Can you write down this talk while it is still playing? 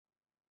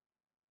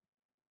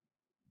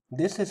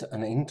This is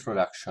an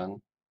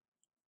introduction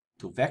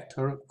to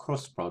vector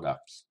cross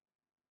products.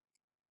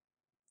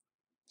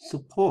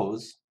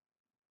 Suppose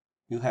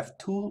you have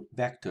two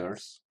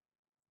vectors,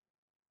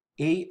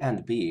 A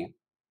and B,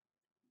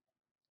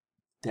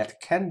 that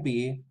can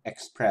be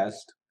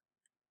expressed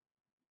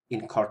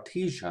in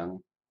Cartesian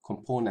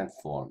component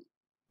form.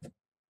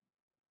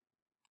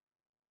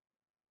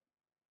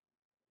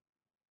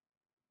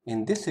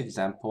 In this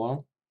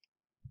example,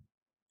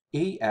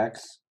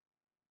 AX,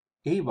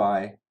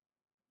 AY,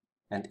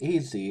 and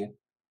AZ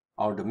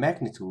are the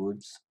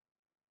magnitudes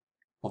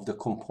of the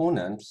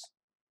components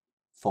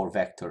for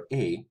vector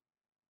A,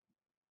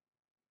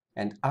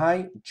 and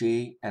I,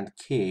 J, and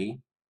K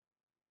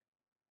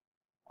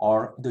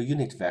are the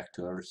unit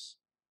vectors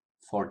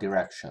for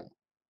direction.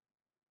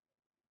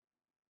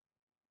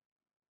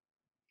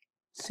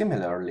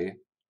 Similarly,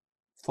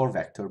 for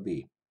vector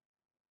B.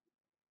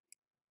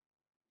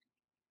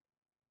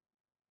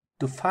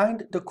 To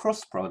find the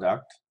cross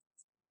product,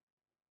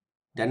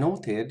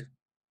 denoted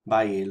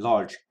by a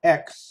large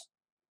X,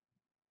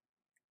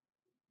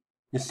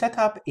 you set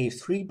up a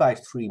 3 by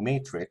 3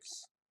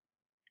 matrix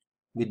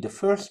with the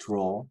first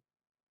row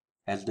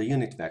as the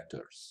unit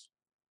vectors.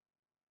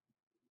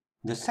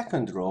 The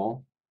second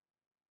row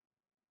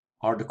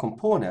are the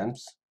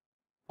components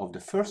of the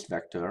first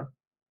vector,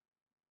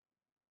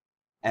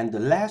 and the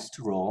last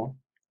row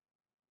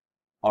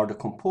are the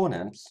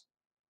components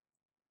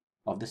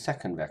of the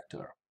second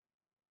vector.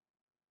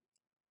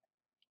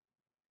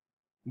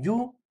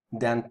 You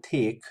then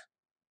take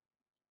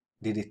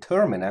the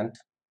determinant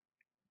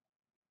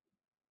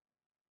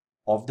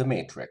of the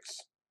matrix.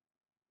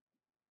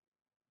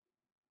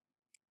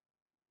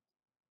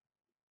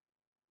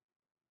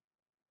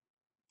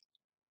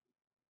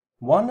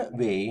 One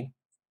way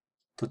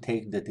to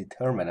take the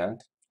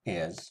determinant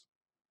is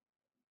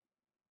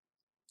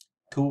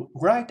to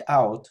write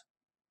out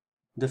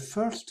the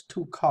first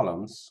two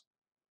columns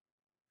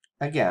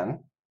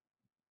again,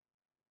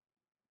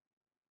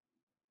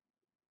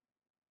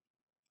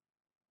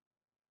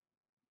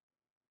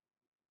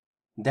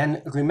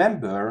 then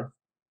remember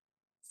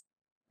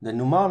the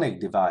mnemonic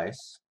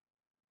device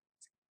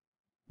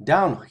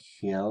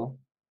downhill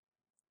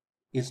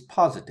is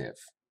positive.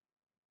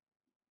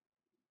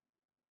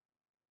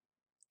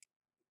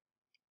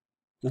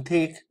 You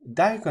take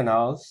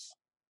diagonals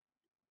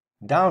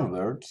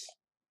downwards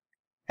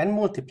and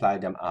multiply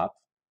them up,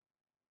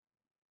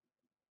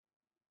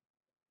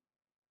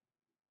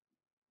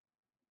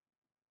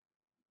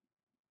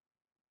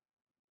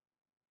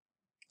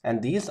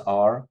 and these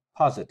are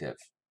positive.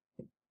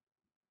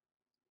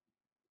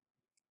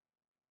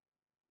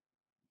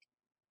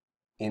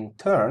 In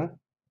turn,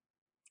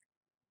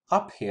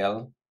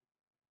 uphill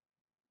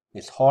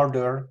is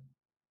harder,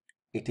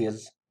 it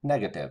is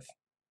negative.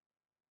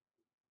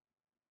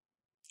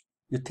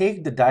 You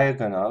take the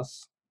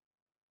diagonals,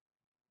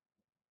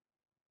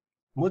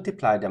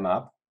 multiply them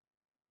up,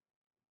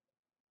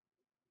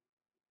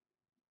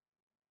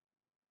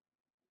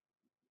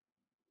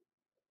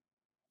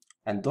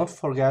 and don't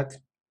forget,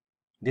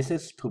 this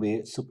is to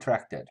be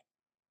subtracted.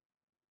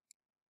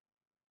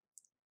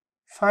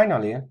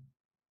 Finally,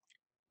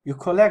 you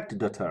collect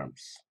the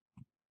terms.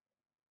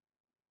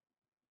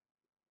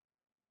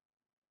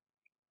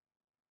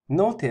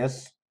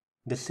 Notice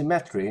the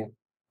symmetry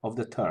of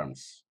the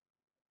terms.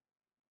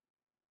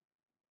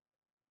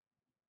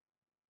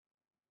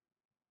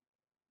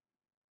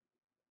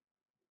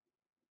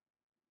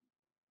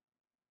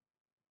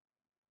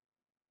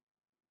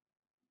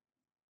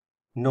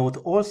 Note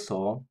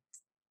also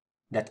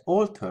that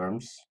all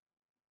terms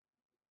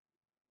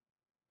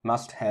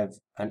must have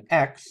an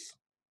X,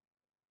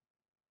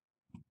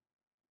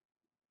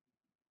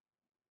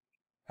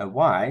 a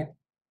Y,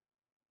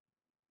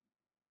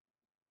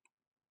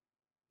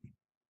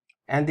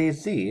 and a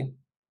Z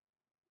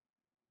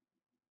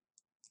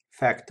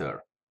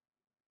factor.